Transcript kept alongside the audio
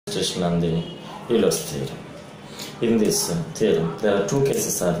demonstration on the Euler's theorem. In this theorem, there are two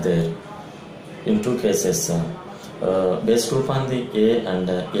cases are there. In two cases, based upon the a and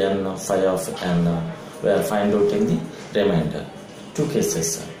n phi of n, we are find out in the remainder. Two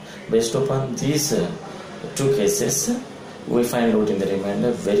cases. Based upon these two cases, we find out in the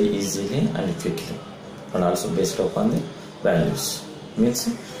remainder very easily and quickly, and also based upon the values, means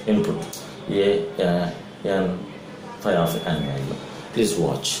input a n phi of n value. Please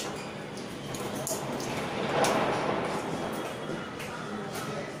watch.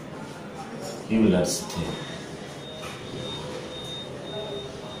 Euler's theorem.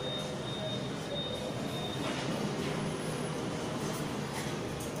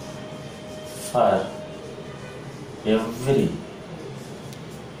 For every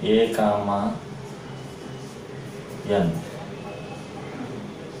a comma n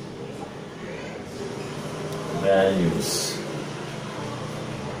values,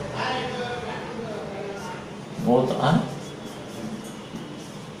 both are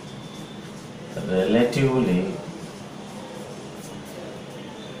relatively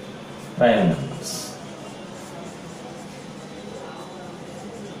prime numbers.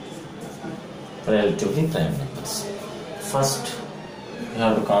 Relatively prime numbers. First, you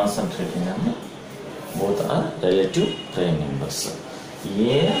have to concentrate on both are relative prime numbers. A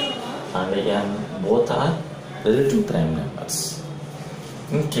and n both are relative prime numbers.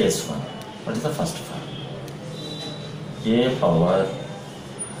 In case 1, what is the first one? A power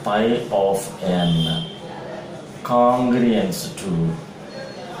pi of n congruence to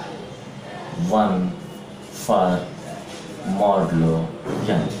 1 for modulo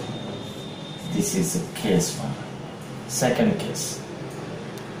n. This is case 1. Second case,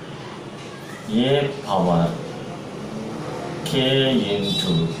 a power k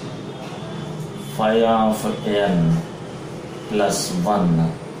into phi of n plus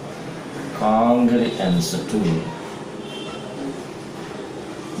 1 congruence to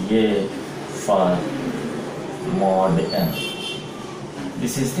a for mod n.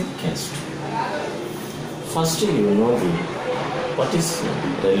 This is the case 2. First, you know what is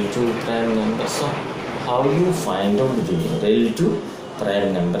relative prime number. So how you find out the relative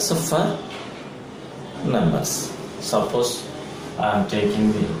prime numbers for numbers? Suppose I am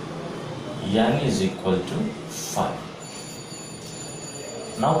taking the n is equal to 5.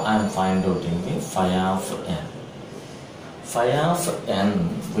 Now I am find out the phi of n. Phi of n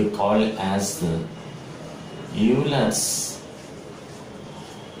we call as the Euler's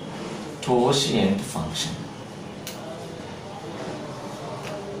totient function.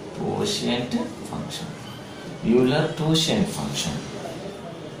 Totient function. Euler totient function.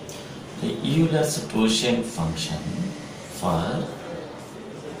 The Euler's totient function for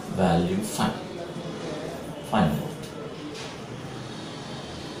value 5. Find out.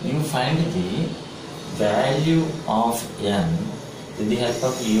 You find the value of n with the help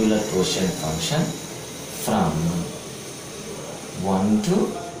of Euler totient function from 1 to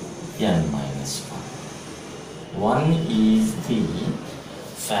n minus 1. 1 is the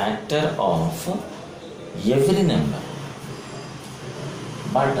factor of every number,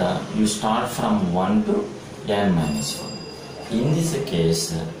 but you start from 1 to n minus 1. In this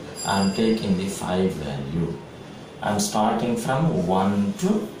case, I am taking the 5 value. I am starting from 1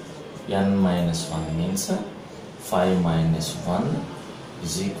 to n minus 1, means 5 minus 1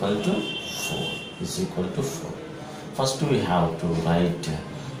 is equal to 4. First we have to write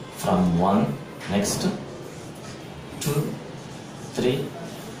from 1, next 2, 3,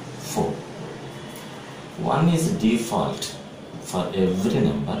 4. 1 is default for every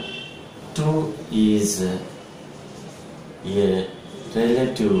number. 2 is a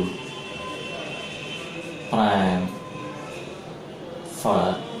relative prime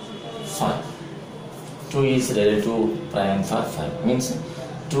for 5. 2 is relative prime for 5, means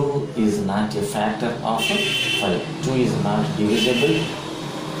 2 is not a factor of 5. 2 is not divisible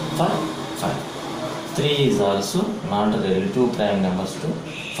for 5. 3 is also not relative prime numbers to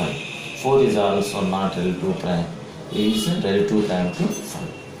 5. 4 is also not relative prime. It is relative prime to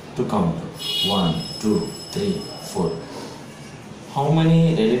 5. To count 1, 2, 3, 4. How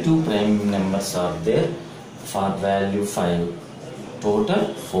many relative prime numbers are there for value 5?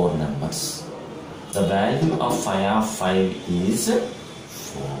 Total 4 numbers. The value of phi of 5 is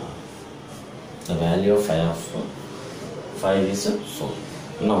 4. The value of phi of 5 is 4.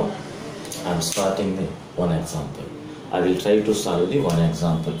 Now, I am starting the one example. I will try to solve the one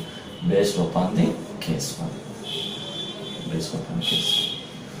example based upon the case 1. Based upon case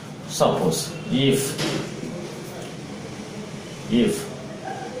 1. Suppose if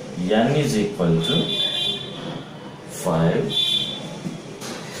n is equal to 5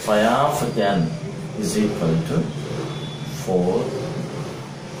 phi of n is equal to 4,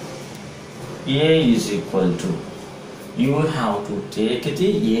 a is equal to, you have to take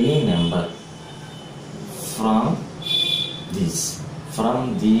any number from these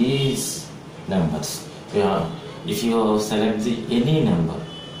numbers. If you select any number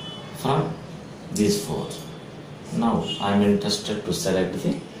from these 4, now I am interested to select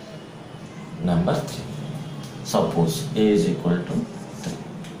the number 3. Suppose a is equal to 3.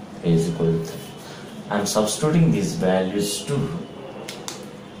 A is equal to 3. I am substituting these values to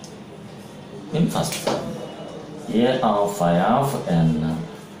in first form. A of phi of n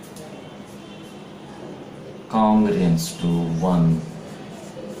congruence to 1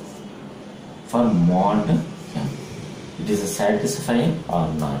 for mod n. It is satisfying or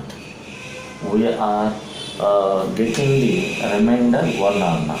not? We are getting the remainder 1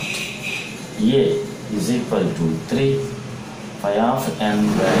 or not. A is equal to 3. Phi of n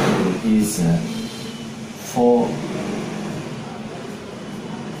value is 4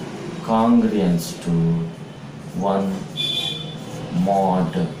 congruence to 1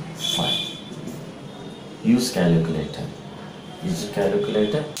 mod 5. Use calculator. Use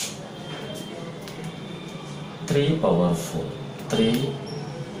calculator. 3 power 4. 3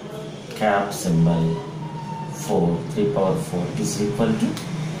 cap symbol 4. 3 power 4 is equal to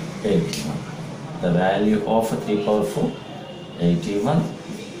 81. The value of 3 power 4, 81.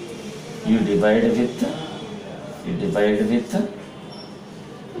 You divide with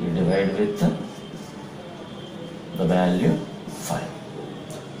the value 5.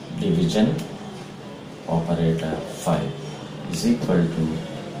 Division operator 5 is equal to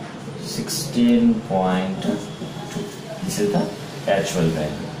 16.2. This is the actual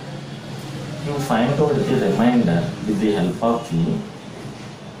value. You find out the remainder with the help of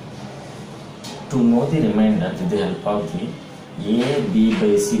to know the remainder with the help of the A, B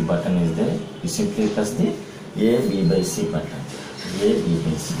by C button is there. You simply press the A, B by C button. A, B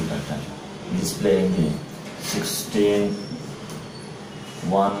by C button. Displaying the 16,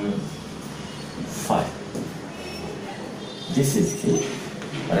 1, 5. This is the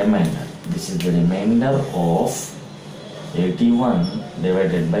remainder. This is the remainder of 81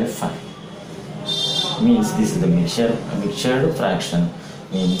 divided by 5. Means this is the mixed fraction.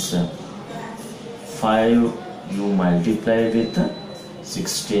 Means 5 you multiply with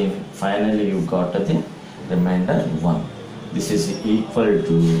 16. Finally you got the remainder 1. This is equal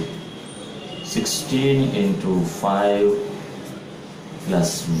to 16 into 5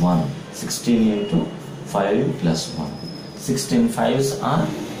 plus 1. 16 into 5 plus 1. 16 5s are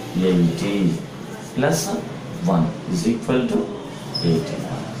 80 plus 1 is equal to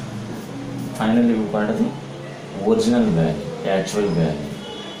 81. Finally we got the original value, actual value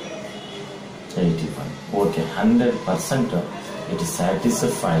 81. Okay, 100% it is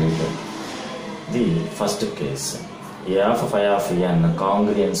satisfied the first case. A of phi of n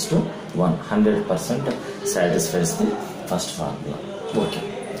congruence to 100% satisfies the first formula. Okay.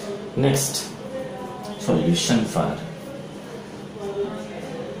 Next, solution for.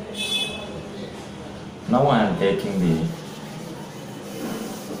 Now I am taking the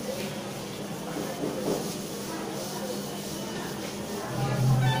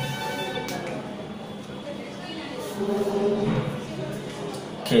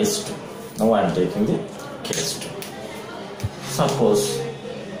case 2. Now I am taking the case 2. Suppose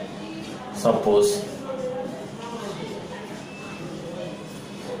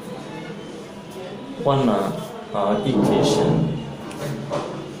one equation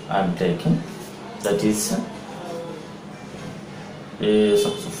I am taking, that is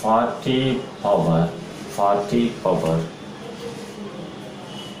 40 power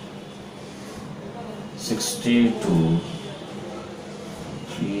 62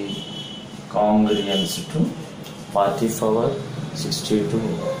 congruence to 40 power 62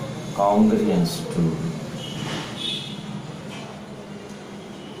 congruence to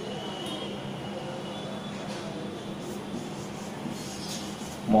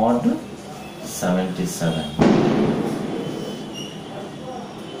mod 77.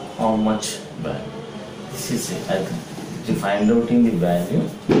 How much value? This is it. I think to find out in the value,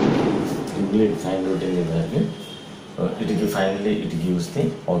 you need to find out in the value. Finally it gives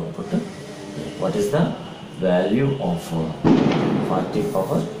the output. What is the value of 40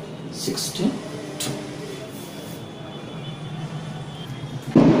 power 62?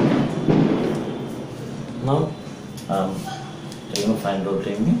 Now find out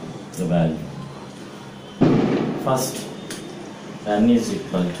the value. First, n is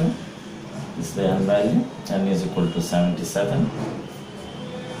equal to, this is the n value, n is equal to 77.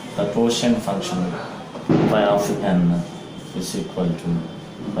 The quotient function phi of n is equal to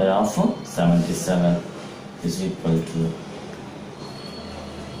Pi of 77 is equal to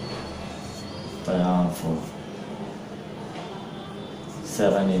pi of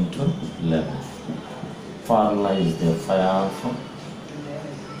 7 into 11. Formula is the pi of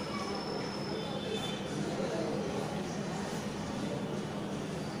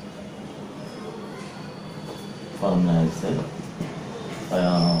formula is the pi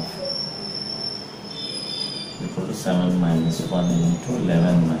of equal to 7 minus 1 into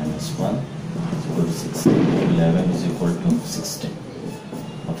 11 minus 1 is equal to 16. 11 is equal to 16.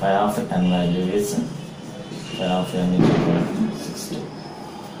 The pi of n value is pi of n is equal to 16.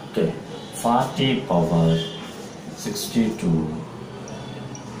 Okay, 40 power 62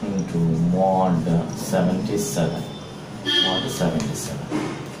 into mod 77. Mod 77.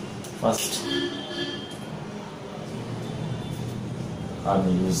 First, I'm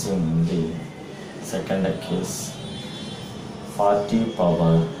using the second case. 40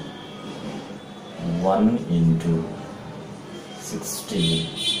 power 1 into 60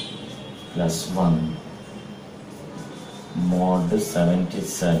 plus 1 mod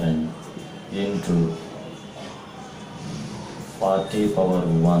 77 into 40 power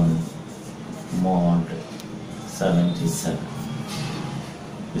 1 mod 77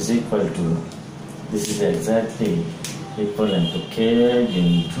 is equal to, this is exactly equivalent to k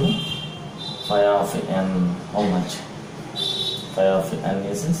into pi of n. How much? Pi of n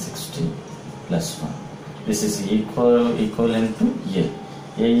is 60 plus 1. This is equivalent to a.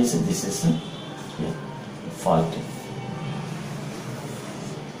 A is, this is a 40.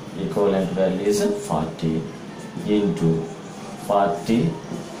 Equivalent value is 40 into 40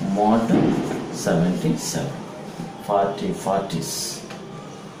 mod 77. 40 40s.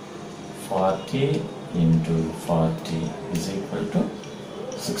 40 into 40 is equal to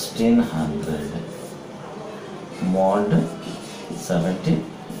 1600 mod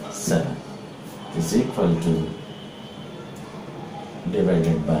 77 is equal to,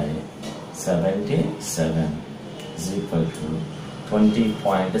 divided by 77 is equal to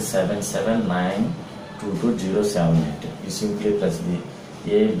 20.77922078. You simply plus the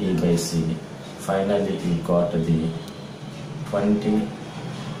a, b by c. Finally you got the 20,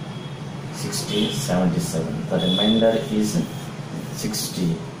 60, 77. The remainder is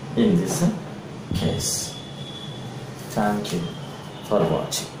 60 in this case. Thank you for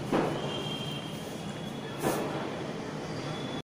watching.